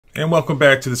And welcome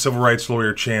back to the Civil Rights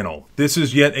Lawyer channel. This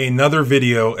is yet another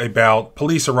video about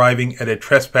police arriving at a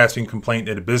trespassing complaint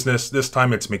at a business. This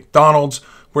time it's McDonald's,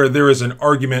 where there is an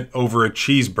argument over a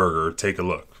cheeseburger. Take a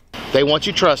look. They want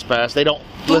you trespass. They don't.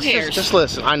 Who cares? Just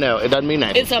listen. I know it doesn't mean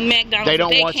anything. It's a McDonald's. They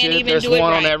don't want can't you. Even There's do one it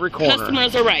on right. every corner.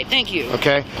 Customers are right. Thank you.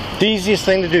 Okay. The easiest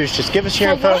thing to do is just give us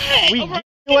your For info. what? We Over give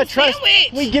you a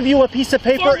sandwich. we give you a piece of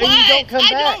paper For and you don't come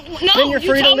back. No, then you're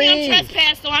free you told to me leave. I'm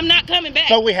trespassed, so I'm not coming back.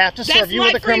 But we have to serve you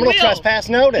with a criminal trespass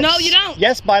notice. No, you don't.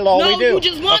 Yes, by law we do. No, you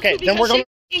just want okay, to then we're going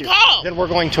to call. Then we're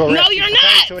going to arrest No, you you're for not.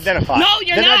 failing to identify. No,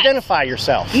 you're then not. Identify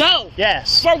yourself. No.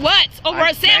 Yes. For what? Over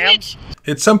a sandwich?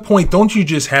 At some point, don't you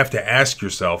just have to ask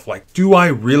yourself, like, do I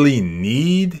really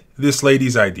need this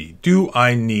lady's ID? Do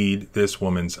I need this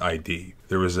woman's ID?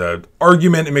 There was an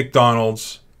argument at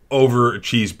McDonald's over a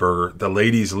cheeseburger. The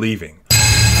lady's leaving.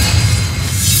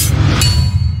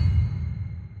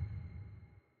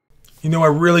 You know, I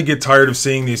really get tired of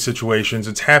seeing these situations.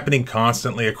 It's happening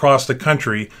constantly across the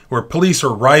country where police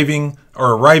are arriving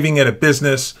at a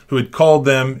business who had called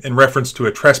them in reference to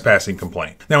a trespassing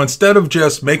complaint. Now, instead of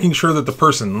just making sure that the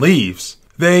person leaves,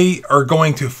 they are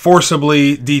going to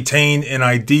forcibly detain and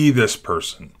ID this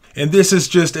person. And this is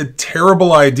just a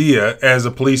terrible idea as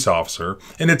a police officer,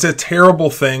 and it's a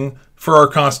terrible thing for our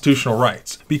constitutional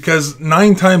rights, because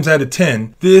 9 times out of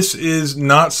 10, this is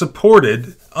not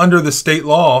supported under the state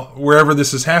law wherever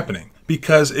this is happening.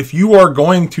 Because if you are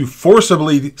going to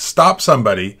forcibly stop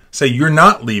somebody, say you're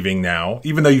not leaving now,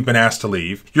 even though you've been asked to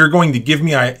leave, you're going to give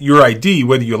me your ID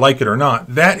whether you like it or not,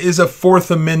 that is a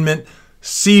Fourth Amendment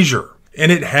seizure.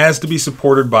 And it has to be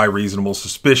supported by reasonable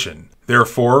suspicion.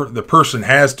 Therefore, the person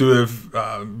has to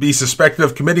be suspected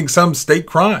of committing some state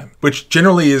crime, which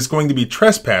generally is going to be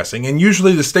trespassing, and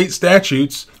usually the state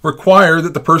statutes require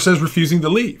that the person is refusing to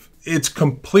leave. It's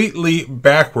completely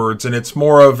backwards, and it's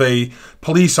more of a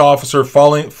police officer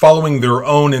following their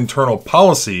own internal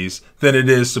policies than it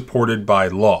is supported by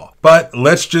law. But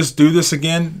let's just do this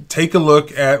again. Take a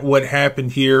look at what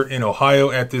happened here in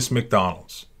Ohio at this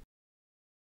McDonald's.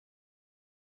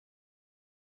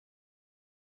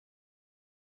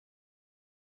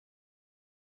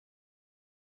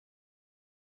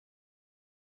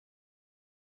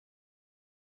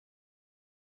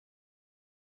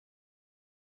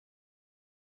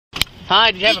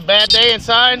 Hi, did you have a bad day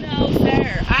inside? No,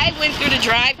 sir. I went through the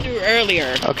drive-thru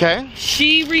earlier. Okay.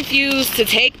 She refused to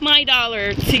take my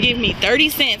dollar to give me 30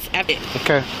 cents after.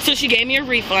 Okay. So she gave me a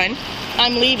refund.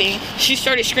 I'm leaving. She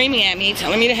started screaming at me,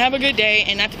 telling me to have a good day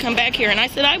and not to come back here. And I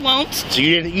said, I won't. So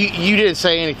you didn't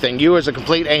say anything. You was a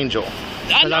complete angel.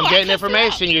 I know, I'm getting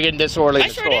information. You're getting disorderly in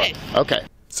the sure store. did. Okay.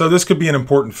 So this could be an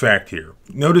important fact here.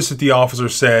 Notice that the officer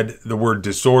said the word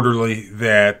disorderly,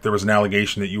 that there was an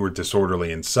allegation that you were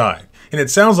disorderly inside. And it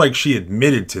sounds like she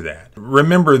admitted to that.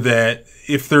 Remember that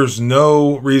if there's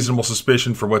no reasonable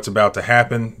suspicion for what's about to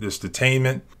happen, this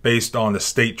detainment, based on the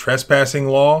state trespassing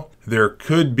law, there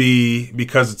could be,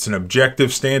 because it's an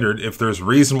objective standard, if there's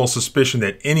reasonable suspicion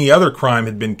that any other crime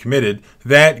had been committed,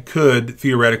 that could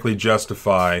theoretically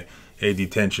justify a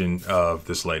detention of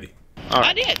this lady. All right.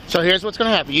 I did. So here's what's going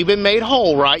to happen. You've been made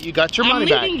whole, right? You got your money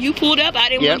back. I'm leaving. You pulled up. I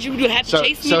didn't want you to have to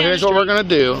chase me So down here's the what we're street. going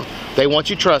to do. They want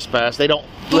you trespass. They don't.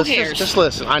 Who cares? Just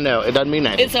listen. I know it doesn't mean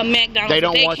anything. It's a McDonald's. They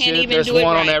don't want can't you. Even There's do it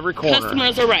one right. on every corner.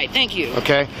 Customers are right. Thank you.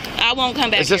 Okay. I won't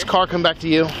come back. Does this car come back to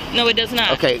you? No, it does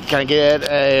not. Okay. Can I get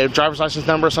a driver's license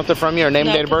number or something from you, or name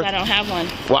and date of birth? I don't have one.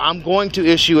 Well, I'm going to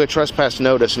issue a trespass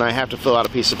notice, and I have to fill out a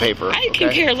piece of paper. I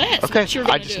can care less. Okay. What you're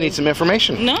I just need some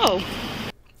information. No.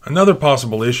 Another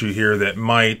possible issue here that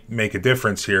might make a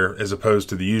difference here, as opposed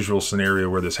to the usual scenario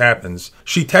where this happens,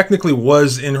 she technically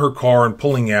was in her car and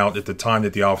pulling out at the time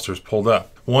that the officers pulled up.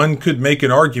 One could make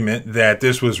an argument that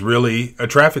this was really a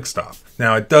traffic stop.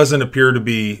 Now, it doesn't appear to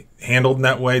be handled in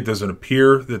that way. It doesn't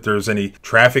appear that there's any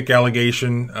traffic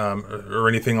allegation or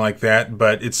anything like that,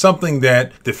 but it's something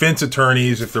that defense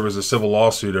attorneys, if there was a civil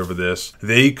lawsuit over this,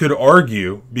 they could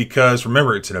argue, because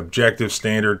remember, it's an objective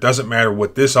standard. It doesn't matter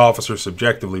what this officer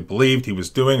subjectively believed he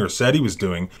was doing or said he was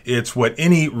doing. It's what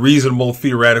any reasonable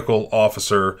theoretical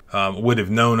officer would have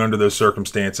known under those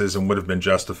circumstances and would have been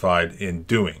justified in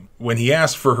doing. When he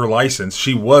asked for her license,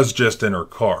 she was just in her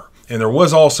car. And there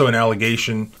was also an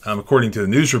allegation, according to the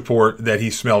news report, that he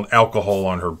smelled alcohol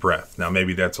on her breath. Now,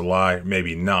 maybe that's a lie,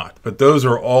 maybe not. But those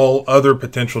are all other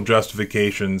potential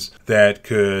justifications that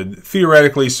could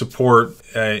theoretically support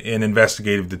an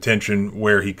investigative detention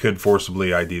where he could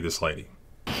forcibly ID this lady.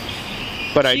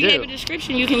 But I She do. gave a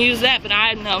description. You can use that, but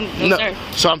no, sir.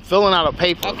 So I'm filling out a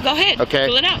paper. Oh, go ahead. Okay.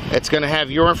 Fill it out. It's going to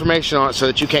have your information on it so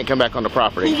that you can't come back on the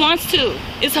property. Who wants to?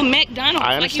 It's a McDonald's.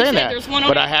 I understand like you said, that, there's one on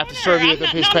but the I have to corner. serve you with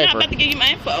a piece of I'm paper. not about to give you my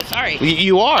info. Sorry.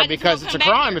 You are, I just because won't it's a come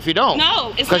back crime here. if you don't. No,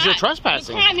 it's not. Because you're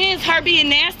trespassing. The crime is her being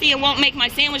nasty and won't make my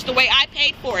sandwich the way I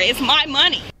paid for it. It's my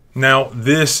money. Now,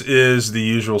 this is the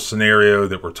usual scenario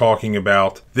that we're talking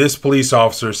about. This police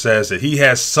officer says that he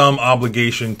has some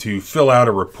obligation to fill out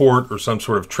a report or some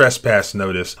sort of trespass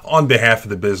notice on behalf of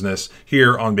the business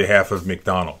here on behalf of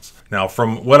McDonald's. Now,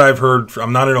 from what I've heard,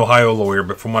 I'm not an Ohio lawyer,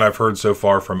 but from what I've heard so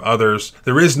far from others,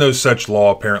 there is no such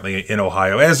law apparently in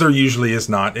Ohio, as there usually is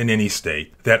not in any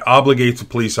state, that obligates a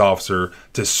police officer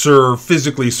to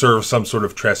physically serve some sort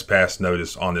of trespass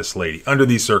notice on this lady under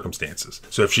these circumstances.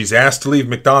 So if she's asked to leave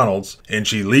McDonald's and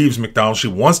she leaves McDonald's, she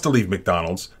wants to leave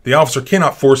McDonald's, the officer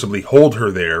cannot forcibly hold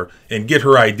her there and get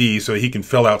her ID so he can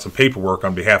fill out some paperwork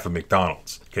on behalf of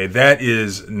McDonald's. Okay, that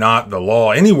is not the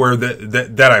law anywhere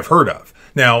that I've heard of.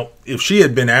 Now, if she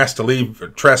had been asked to leave,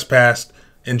 trespassed,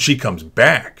 and she comes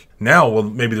back, now, well,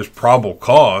 maybe there's probable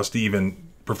cause to even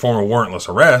perform a warrantless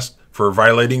arrest for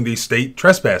violating the state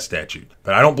trespass statute.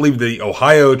 But I don't believe the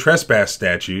Ohio trespass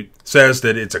statute says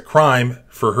that it's a crime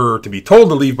for her to be told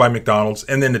to leave by McDonald's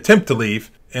and then attempt to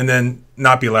leave and then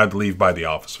not be allowed to leave by the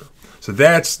officer. So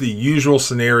that's the usual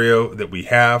scenario that we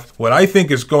have. What I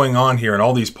think is going on here in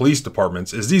all these police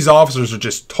departments is these officers are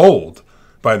just told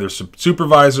by their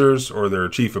supervisors or their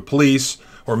chief of police,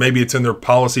 or maybe it's in their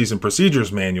policies and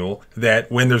procedures manual,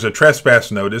 that when there's a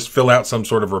trespass notice, fill out some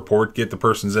sort of report, get the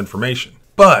person's information.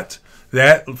 But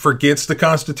that forgets the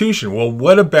Constitution. Well,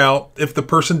 what about if the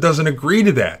person doesn't agree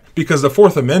to that? Because the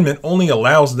Fourth Amendment only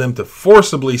allows them to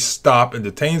forcibly stop and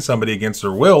detain somebody against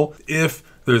their will if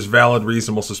there's valid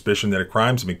reasonable suspicion that a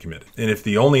crime's been committed. And if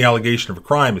the only allegation of a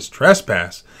crime is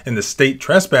trespass, and the state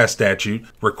trespass statute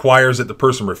requires that the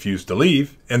person refuse to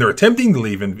leave, and they're attempting to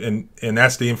leave, and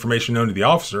that's the information known to the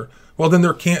officer, well, then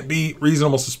there can't be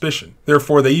reasonable suspicion.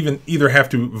 Therefore, they either have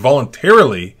to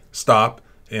voluntarily stop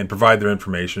and provide their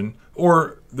information,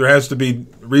 or there has to be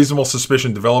reasonable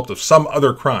suspicion developed of some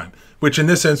other crime, which in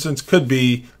this instance could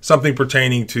be something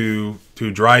pertaining to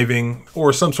driving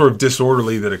or some sort of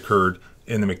disorderly that occurred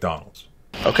in the McDonald's.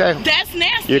 Okay. That's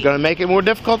nasty. You're going to make it more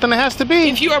difficult than it has to be.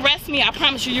 If you arrest me, I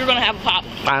promise you're going to have a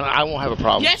problem. I won't have a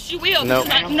problem. Yes, you will. No.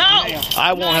 No.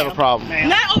 I won't have a problem.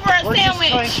 Not over a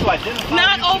sandwich.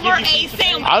 Not over a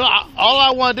sandwich. All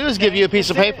I want to do is give you a piece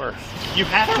of paper. You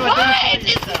have For to what? identify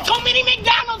It's yourself. too many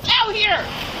McDonald's out here.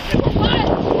 For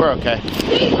what? We're okay.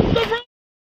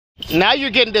 Now you're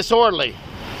getting disorderly.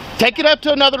 Take it up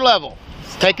to another level.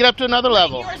 Take it up to another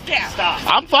level. Yours down. Stop.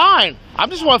 I'm fine. I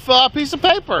just want to fill out a piece of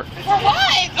paper. For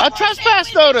what? A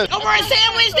trespass notice. Over a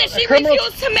sandwich that she Criminal-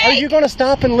 refused to make. Are you going to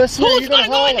stop and listen, or are Who's you going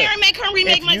going to to go in holler? there and make her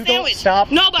remake my If you don't sandwich?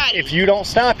 stop, Nobody. If you don't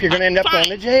stop, you're going to end up Fine. going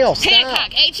to jail. Stop.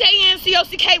 Hancock,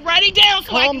 Hancock, write it down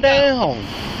so I Calm can go. down.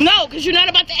 No, because you're not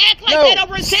about to act like No, that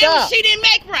over a sandwich stop. she didn't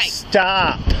make right.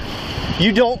 Stop.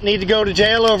 You don't need to go to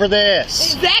jail over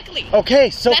this. Exactly.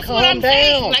 Okay, so That's calm what I'm down.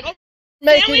 saying. Like, over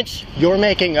a sandwich, You're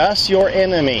making us your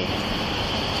enemy.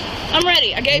 I'm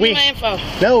ready. I gave you my info.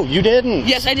 No, you didn't.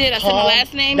 Yes, I did. I said my Calm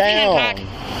last name, down. Hancock.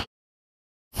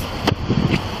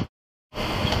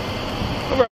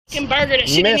 Over a fucking burger that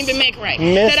she didn't even make right.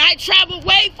 That I traveled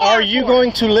way far Are you for.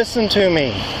 going to listen to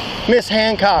me? Miss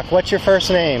Hancock, what's your first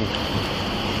name?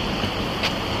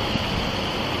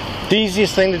 The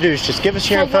easiest thing to do is just give us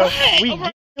your For info. what? We Over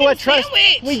give you a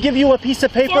sandwich. we give you a piece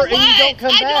of paper For and you don't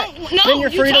come back. No, then you're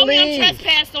free you to told me leave. I'm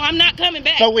trespassed, so I'm not coming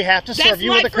back. But we have to serve That's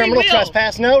you my with a free criminal will.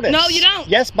 trespass notice. No, you don't.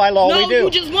 Yes, by law we do. No,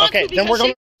 you just want okay, to then we're because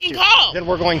going she called. Then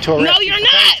we're going to arrest No, you you're for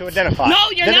failing not. to identify. No,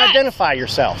 you're then not. identify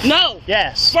yourself. No.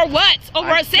 Yes. For what? Over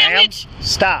a Ma'am, sandwich?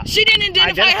 Stop. She didn't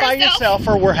identify herself. yourself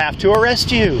or we'll have to arrest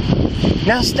you.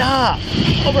 Now stop.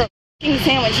 Over a fucking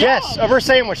sandwich. Yes, No. over a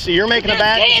sandwich. So you're making a There's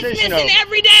bad kids decision. missing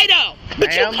every day though.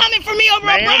 But you Ma'am? coming for me over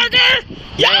a Ma'am? burger?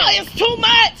 Y'all, Ma'am? it's too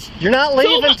much. You're not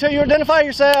leaving until you identify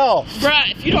yourself.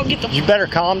 Bruh, if you don't get the... You better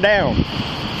calm down.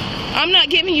 I'm not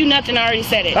giving you nothing. I already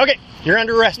said it. Okay, you're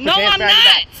under arrest. Put No, your hands I'm behind your not.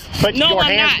 back. Put No, your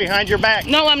I'm hands not. behind your back.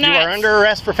 No, I'm You not. are under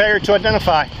arrest for failure to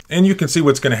identify. And you can see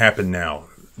what's going to happen now.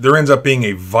 There ends up being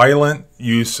a violent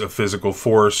use of physical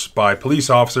force by police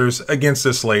officers against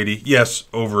this lady, yes,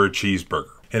 over a cheeseburger.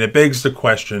 And it begs the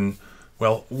question,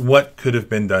 well, what could have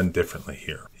been done differently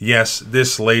here? Yes,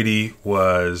 this lady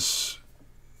was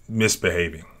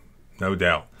misbehaving, no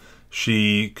doubt.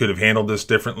 She could have handled this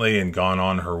differently and gone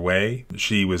on her way.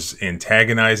 She was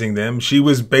antagonizing them. She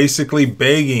was basically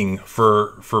begging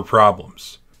for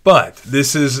problems. But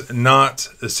this is not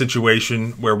a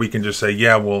situation where we can just say,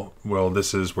 yeah, well,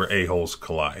 this is where a-holes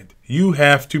collide. You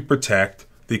have to protect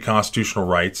the constitutional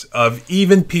rights of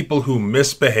even people who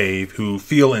misbehave, who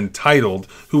feel entitled,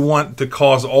 who want to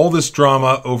cause all this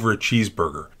drama over a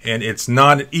cheeseburger. And it's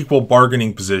not an equal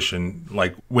bargaining position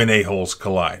like when a-holes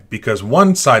collide, because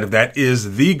one side of that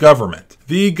is the government.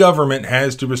 The government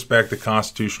has to respect the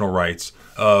constitutional rights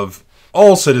of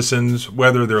all citizens,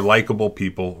 whether they're likable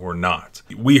people or not.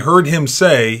 We heard him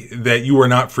say that you are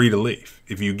not free to leave.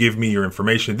 If you give me your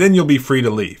information, then you'll be free to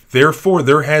leave. Therefore,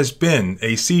 there has been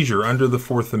a seizure under the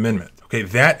Fourth Amendment. Okay,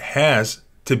 that has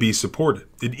to be supported.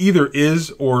 It either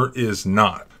is or is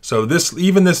not. So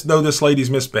though this lady's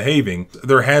misbehaving,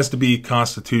 there has to be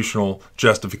constitutional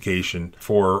justification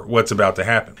for what's about to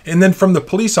happen. And then from the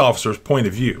police officer's point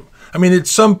of view, I mean, at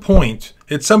some point,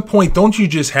 don't you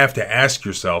just have to ask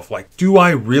yourself, like, do I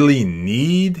really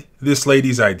need this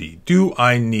lady's ID? Do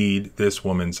I need this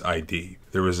woman's ID?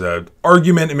 There was an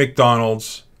argument at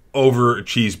McDonald's over a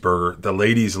cheeseburger. The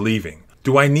lady's leaving.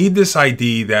 Do I need this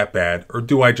ID that bad, or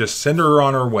do I just send her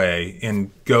on her way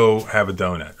and go have a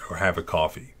donut or have a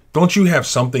coffee? Don't you have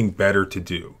something better to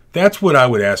do? That's what I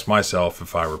would ask myself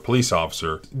if I were a police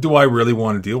officer. Do I really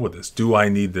want to deal with this? Do I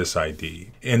need this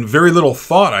ID? And very little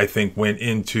thought, I think, went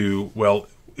into, well,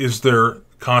 is there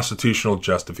constitutional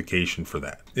justification for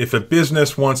that? If a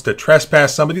business wants to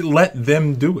trespass somebody, let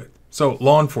them do it. So,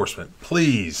 law enforcement,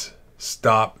 please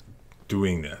stop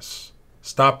doing this.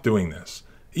 Stop doing this.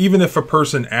 Even if a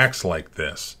person acts like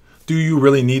this, do you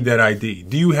really need that ID?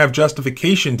 Do you have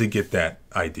justification to get that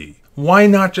ID? Why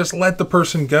not just let the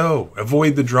person go?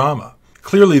 Avoid the drama.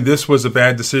 Clearly, this was a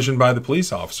bad decision by the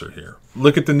police officer here.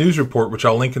 Look at the news report, which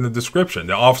I'll link in the description.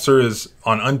 The officer is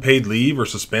on unpaid leave or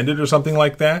suspended or something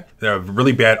like that. There are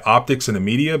really bad optics in the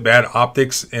media, bad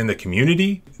optics in the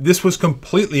community. This was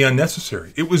completely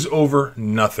unnecessary. It was over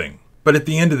nothing. But at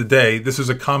the end of the day, this is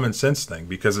a common sense thing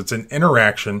because it's an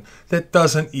interaction that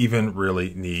doesn't even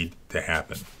really need to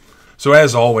happen. So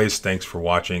as always, thanks for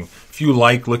watching. If you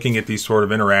like looking at these sort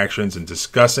of interactions and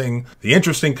discussing the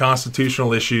interesting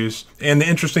constitutional issues and the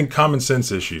interesting common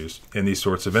sense issues in these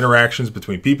sorts of interactions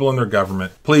between people and their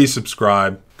government, please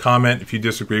subscribe, comment if you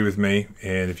disagree with me,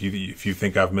 and if you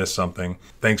think I've missed something.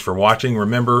 Thanks for watching.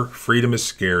 Remember, freedom is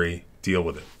scary. Deal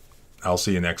with it. I'll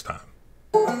see you next time.